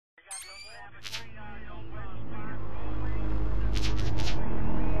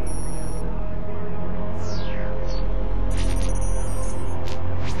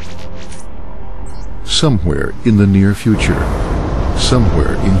somewhere in the near future,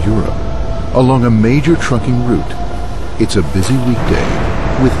 somewhere in Europe, along a major trucking route. It's a busy weekday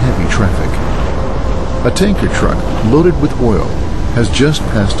with heavy traffic. A tanker truck loaded with oil has just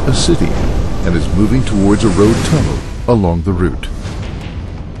passed a city and is moving towards a road tunnel along the route.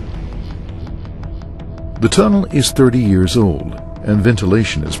 The tunnel is 30 years old and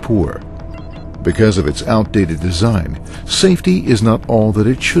ventilation is poor. Because of its outdated design, safety is not all that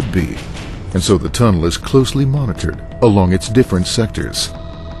it should be, and so the tunnel is closely monitored along its different sectors.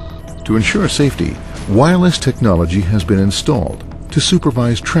 To ensure safety, wireless technology has been installed to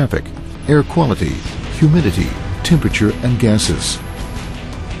supervise traffic, air quality, humidity, temperature, and gases.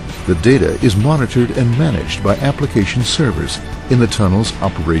 The data is monitored and managed by application servers in the tunnel's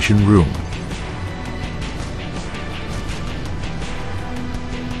operation room.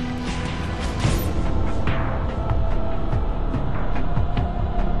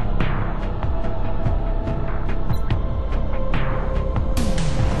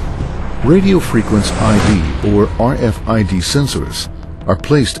 Radio frequency ID or RFID sensors are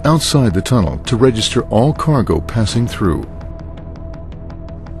placed outside the tunnel to register all cargo passing through.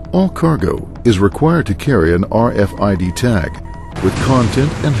 All cargo is required to carry an RFID tag with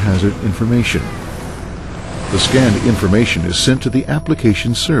content and hazard information. The scanned information is sent to the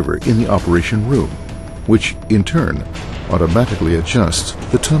application server in the operation room, which in turn automatically adjusts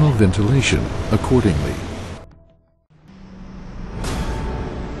the tunnel ventilation accordingly.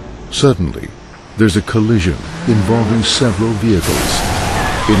 Suddenly, there's a collision involving several vehicles,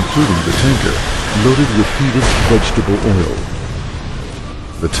 including the tanker loaded with heated vegetable oil.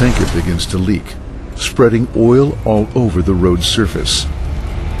 The tanker begins to leak, spreading oil all over the road surface.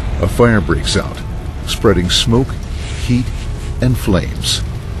 A fire breaks out, spreading smoke, heat, and flames.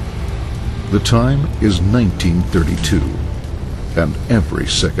 The time is 1932, and every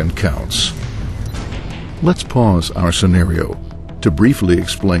second counts. Let's pause our scenario to briefly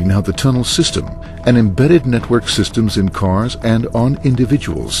explain how the tunnel system and embedded network systems in cars and on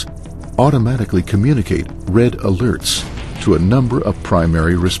individuals automatically communicate red alerts to a number of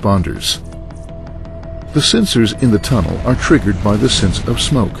primary responders. The sensors in the tunnel are triggered by the sense of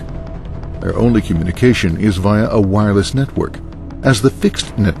smoke. Their only communication is via a wireless network, as the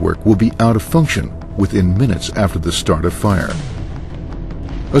fixed network will be out of function within minutes after the start of fire.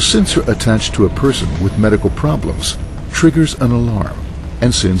 A sensor attached to a person with medical problems triggers an alarm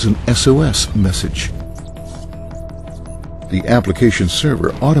and sends an SOS message. The application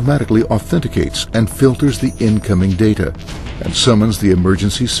server automatically authenticates and filters the incoming data and summons the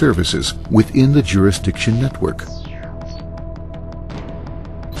emergency services within the jurisdiction network.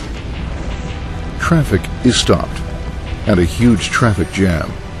 Traffic is stopped, and a huge traffic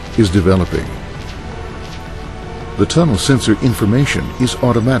jam is developing. The tunnel sensor information is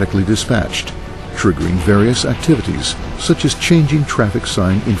automatically dispatched, triggering various activities such as changing traffic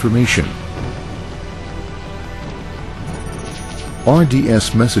sign information.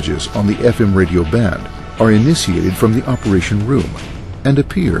 RDS messages on the FM radio band are initiated from the operation room and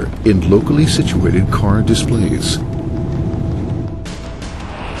appear in locally situated car displays.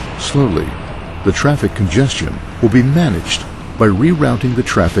 Slowly, the traffic congestion will be managed by rerouting the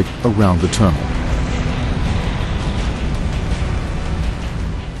traffic around the tunnel.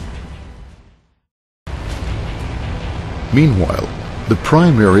 Meanwhile, the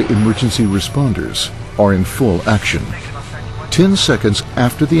primary emergency responders are in full action. 10 seconds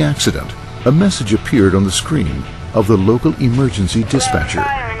after the accident, a message appeared on the screen of the local emergency dispatcher.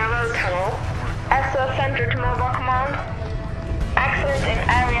 Fire in a road tunnel. SOS Center to Mobile Command. Accident in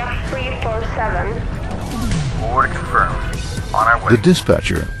area 347. Order confirmed. On our way. The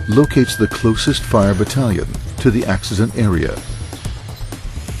dispatcher locates the closest fire battalion to the accident area.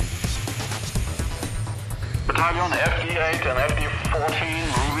 Battalion FD8 and FD14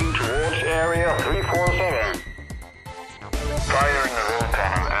 moving towards area 347. Fire in the road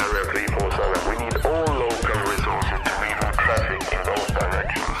tunnel, area 347. We need all local resources to reroute traffic in those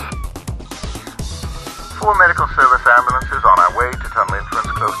directions. 4 medical service ambulances on our way to tunnel entrance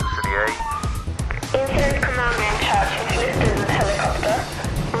close to City A. Incident commander in charge of Houston with helicopter.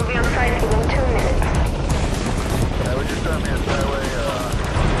 Will be on site within 2 minutes. We're just on this highway.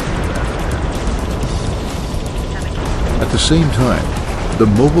 At the same time, the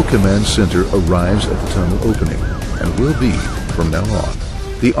mobile command center arrives at the tunnel opening and will be, from now on,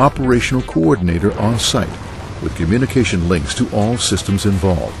 the operational coordinator on site with communication links to all systems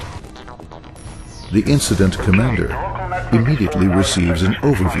involved. The incident commander immediately receives an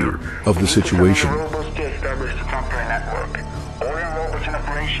overview of the situation.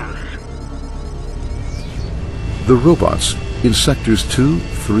 The robots in sectors 2,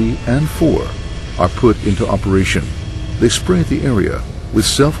 3, and 4 are put into operation. They spray the area with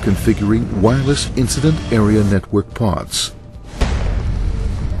self-configuring wireless incident area network pods.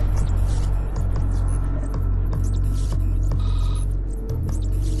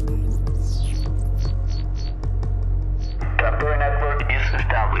 Temporary network is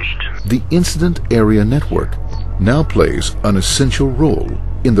established. The incident area network now plays an essential role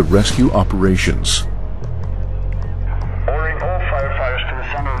in the rescue operations. Ordering all firefighters to the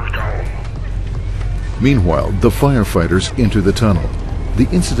center of the tunnel. Meanwhile, the firefighters enter the tunnel. The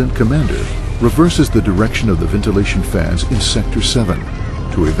incident commander reverses the direction of the ventilation fans in Sector 7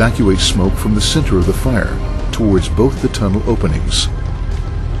 to evacuate smoke from the center of the fire towards both the tunnel openings.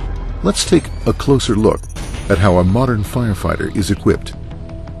 Let's take a closer look at how a modern firefighter is equipped.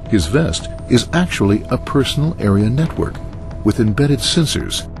 His vest is actually a personal area network with embedded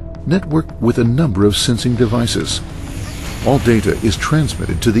sensors, networked with a number of sensing devices. All data is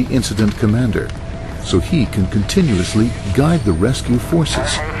transmitted to the incident commander, so he can continuously guide the rescue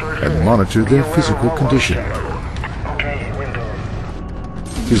forces and monitor their physical condition.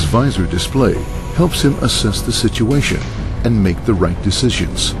 His visor display helps him assess the situation and make the right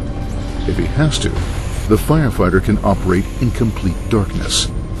decisions. If he has to, the firefighter can operate in complete darkness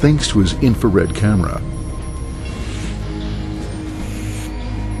thanks to his infrared camera.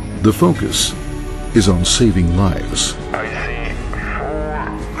 The focus is on saving lives. I see 4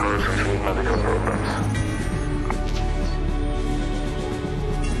 persons with medical problems.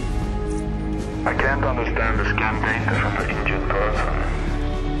 I can't understand the scan data from the injured person.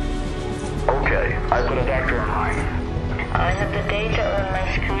 Okay, I put a doctor on line. I have the data on my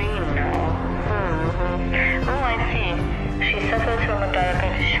screen now. Oh, I see. She suffers from a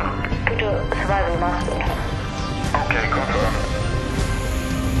diabetic shock. Put a survival mask on her. Okay, confirmed.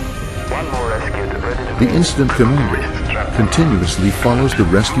 One more rescued, ready to The go. incident commander continuously follows the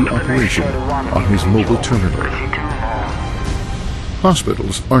rescue operation on his mobile terminal.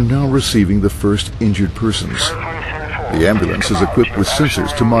 Hospitals are now receiving the first injured persons. The ambulance is equipped with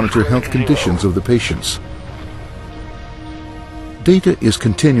sensors to monitor health conditions of the patients. Data is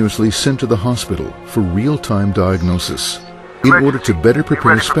continuously sent to the hospital for real-time diagnosis in order to better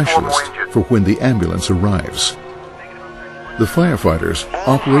prepare specialists for when the ambulance arrives. The firefighters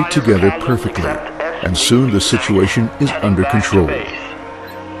operate together perfectly, and soon the situation is under control. We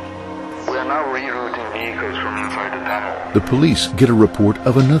are now rerouting vehicles from inside the tunnel. The police get a report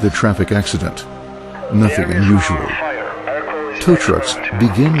of another traffic accident. Nothing unusual. Tow trucks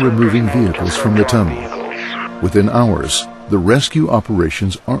begin removing vehicles from the tunnel. Within hours, the rescue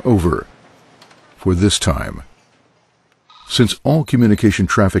operations are over. For this time. Since all communication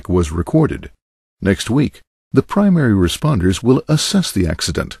traffic was recorded, next week, the primary responders will assess the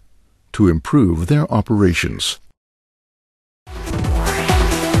accident to improve their operations.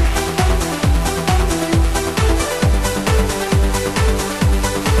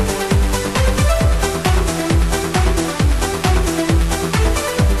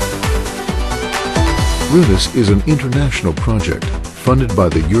 RUNIS is an international project funded by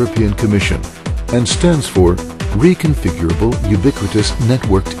the European Commission and stands for Reconfigurable Ubiquitous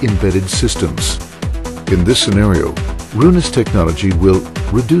Networked Embedded Systems. In this scenario, RUNIS technology will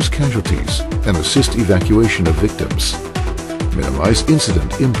reduce casualties and assist evacuation of victims, minimize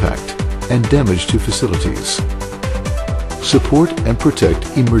incident impact and damage to facilities, support and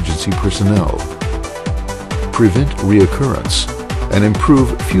protect emergency personnel, prevent reoccurrence, and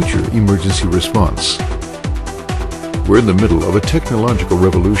improve future emergency response. We're in the middle of a technological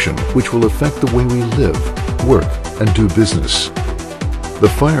revolution which will affect the way we live, work, and do business.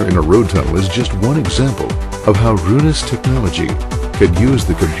 The fire in a road tunnel is just one example of how RUNIS technology can use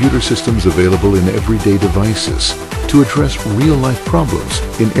the computer systems available in everyday devices to address real-life problems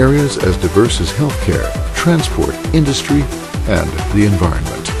in areas as diverse as healthcare, transport, industry, and the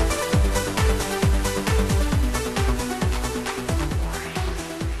environment.